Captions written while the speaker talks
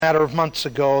Matter of months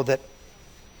ago that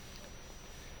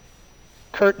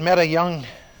Kurt met a young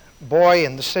boy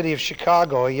in the city of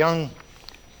Chicago, a young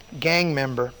gang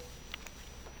member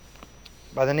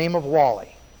by the name of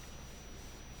Wally.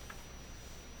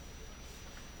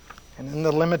 And in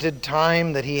the limited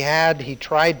time that he had, he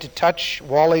tried to touch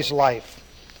Wally's life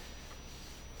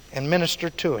and minister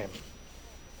to him.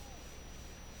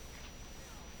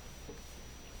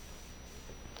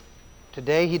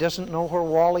 Today he doesn't know where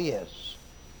Wally is.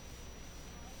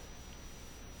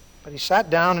 But he sat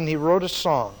down and he wrote a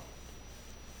song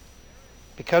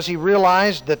because he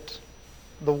realized that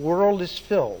the world is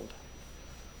filled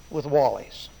with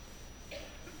Wallys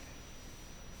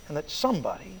and that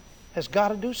somebody has got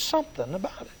to do something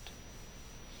about it.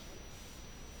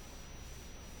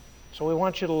 So we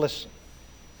want you to listen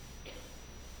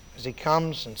as he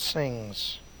comes and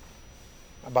sings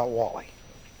about Wally.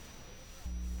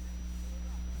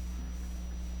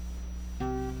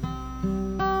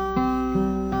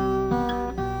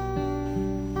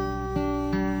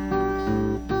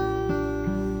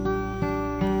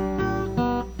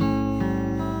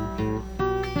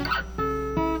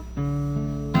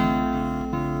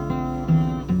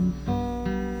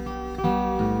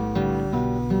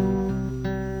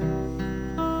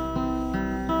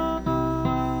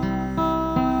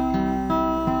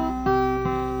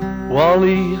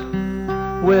 Wally,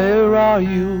 where are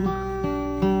you?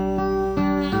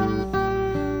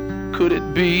 Could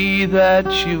it be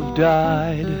that you've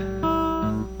died?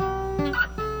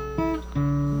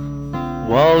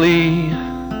 Wally,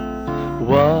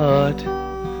 what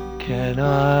can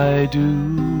I do?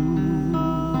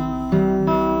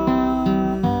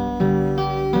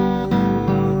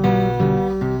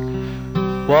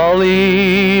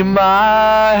 Wally,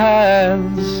 my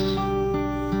hands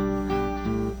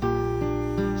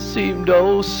seemed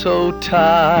oh so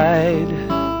tied.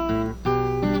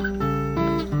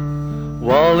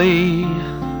 Wally,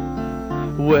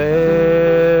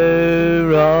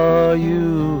 where are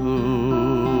you?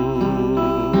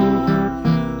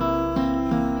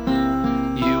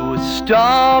 You were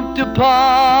stomped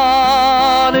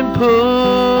upon and pushed.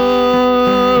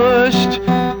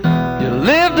 You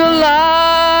lived a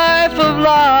life of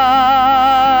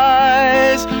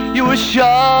lies. You were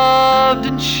shoved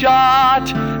and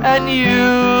shot and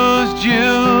used,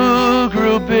 you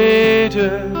grew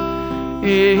bitter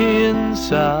inside.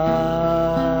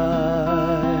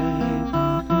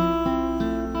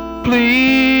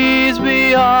 Please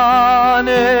be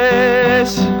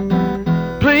honest.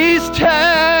 Please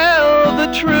tell the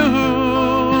truth.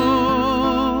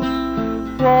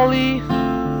 Wally,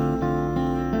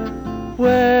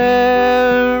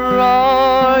 where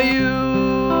are you?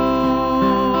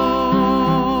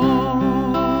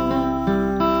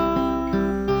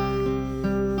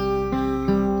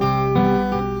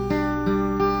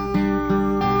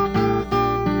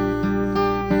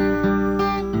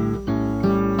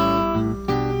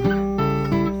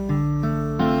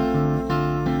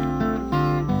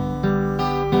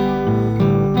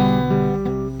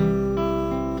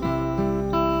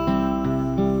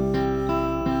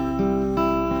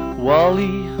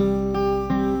 Wally,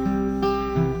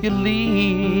 you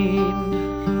leaned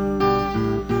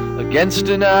against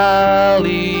an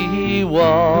alley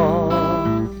wall.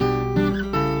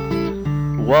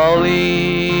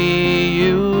 Wally,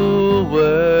 you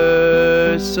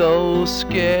were so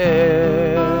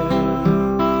scared.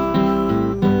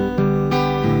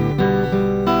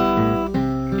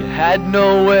 You had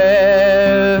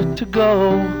nowhere to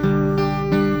go.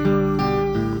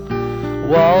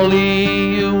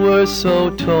 Wally, you were so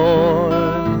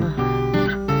torn.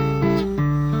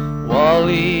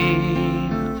 Wally,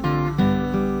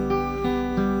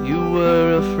 you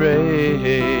were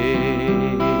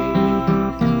afraid,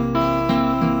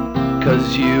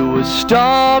 'cause you were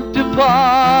stomped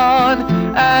upon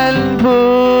and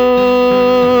pushed.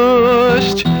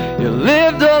 You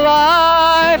lived a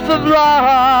life of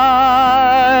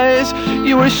lies.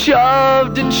 You were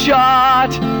shoved and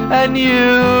shot and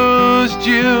used,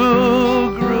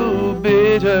 you grew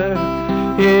bitter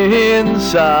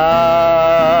inside.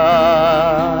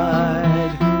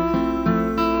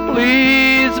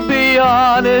 Please be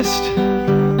honest.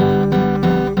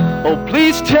 Oh,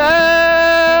 please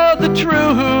tell the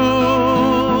truth.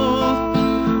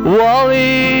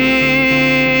 Wally,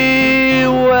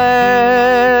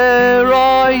 where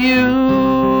are you?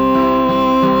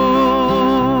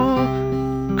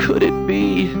 Could it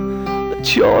be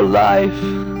that your life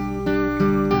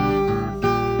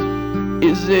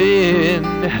is in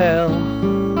hell?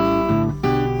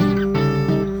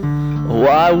 Oh,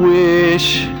 I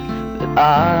wish that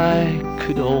I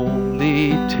could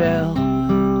only tell.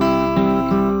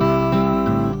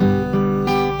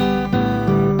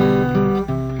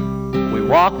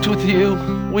 walked with you,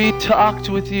 we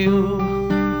talked with you,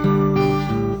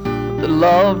 but the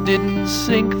love didn't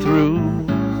sink through.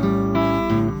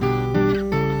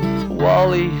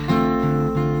 Wally,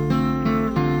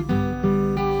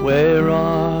 where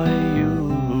are you?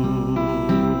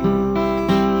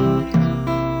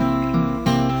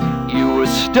 You were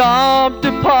stomped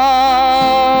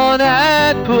upon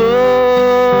and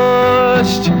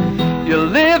pushed. You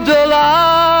lived a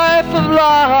life of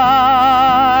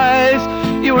lies.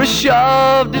 You were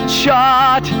shoved and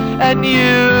shot and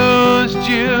used.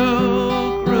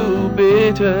 You grew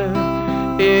bitter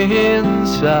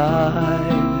inside.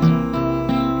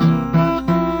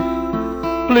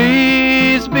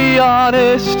 Please be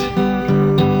honest.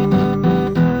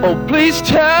 Oh, please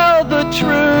tell the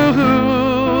truth.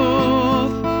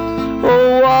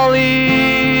 Oh,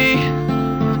 Wally,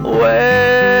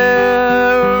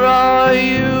 where are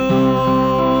you?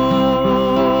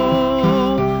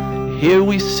 Here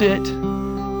we sit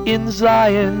in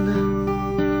Zion,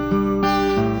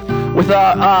 with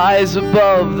our eyes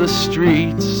above the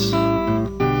streets.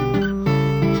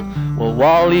 Well,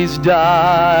 Wallies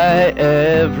die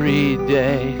every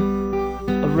day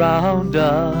around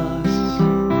us.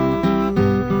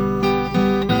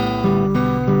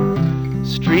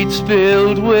 Streets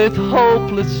filled with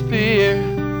hopeless fear.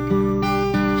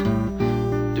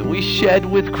 Do we shed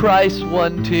with Christ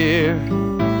one tear?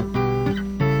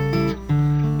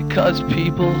 Because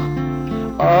people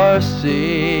are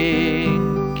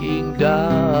sinking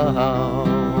down.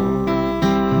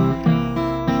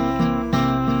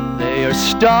 They are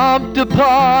stomped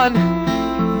upon,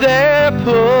 they're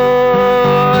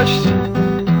pushed,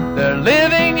 they're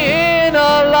living in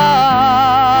a lie.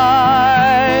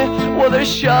 Well, they're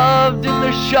shoved and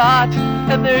they're shot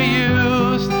and they're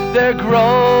used. They're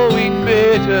growing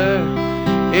bitter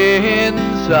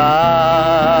inside.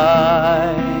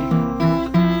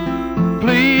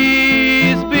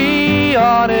 Please be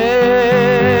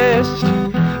honest.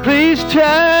 Please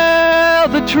tell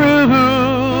the truth.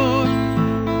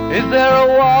 Is there a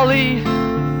Wally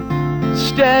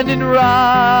standing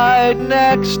right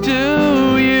next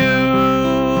to you?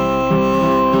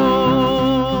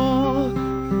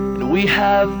 And we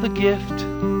have the gift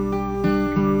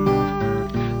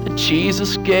that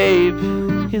Jesus gave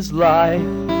his life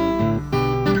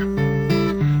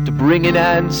to bring an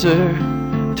answer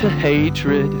to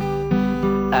hatred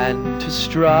and to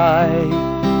strife.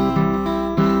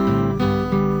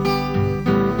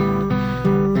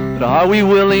 But are we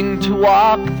willing to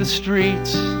walk the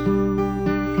streets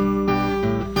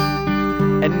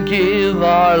and give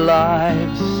our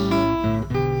lives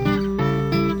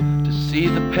to see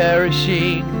the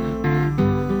perishing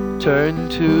turn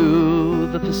to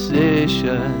the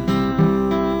physician?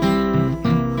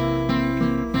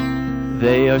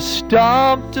 They are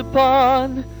stomped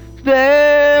upon,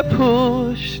 they're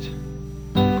pushed,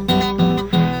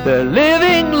 they're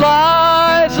living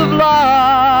lives of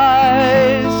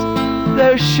lies.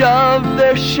 They're shoved,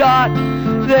 they're shot,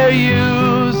 they're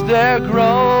used, they're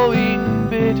growing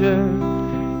bitter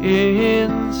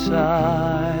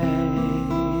inside.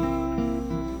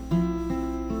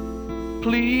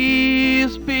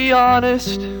 Please be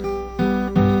honest.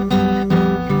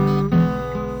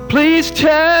 Please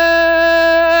tell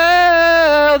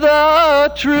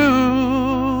the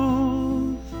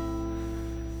truth.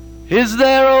 Is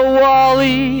there a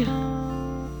Wally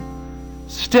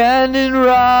standing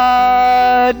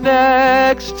right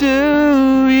next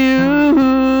to you?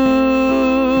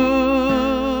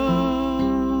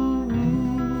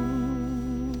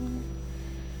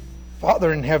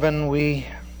 Father in heaven, we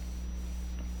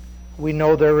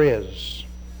know there is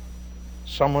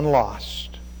someone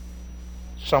lost,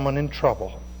 someone in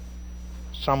trouble,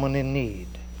 someone in need,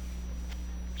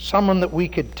 someone that we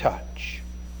could touch,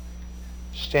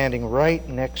 standing right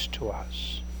next to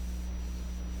us.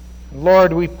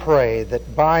 Lord, we pray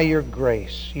that by your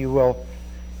grace you'll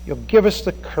give us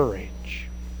the courage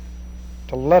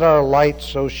to let our light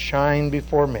so shine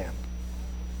before men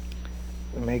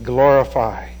we may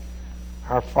glorify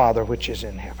our Father which is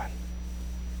in heaven.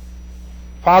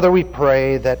 Father, we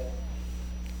pray that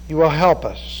you will help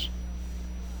us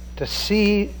to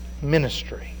see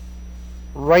ministry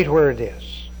right where it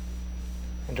is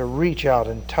and to reach out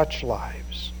and touch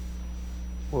lives.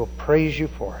 We'll praise you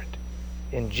for it.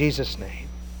 In Jesus' name,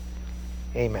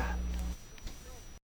 amen.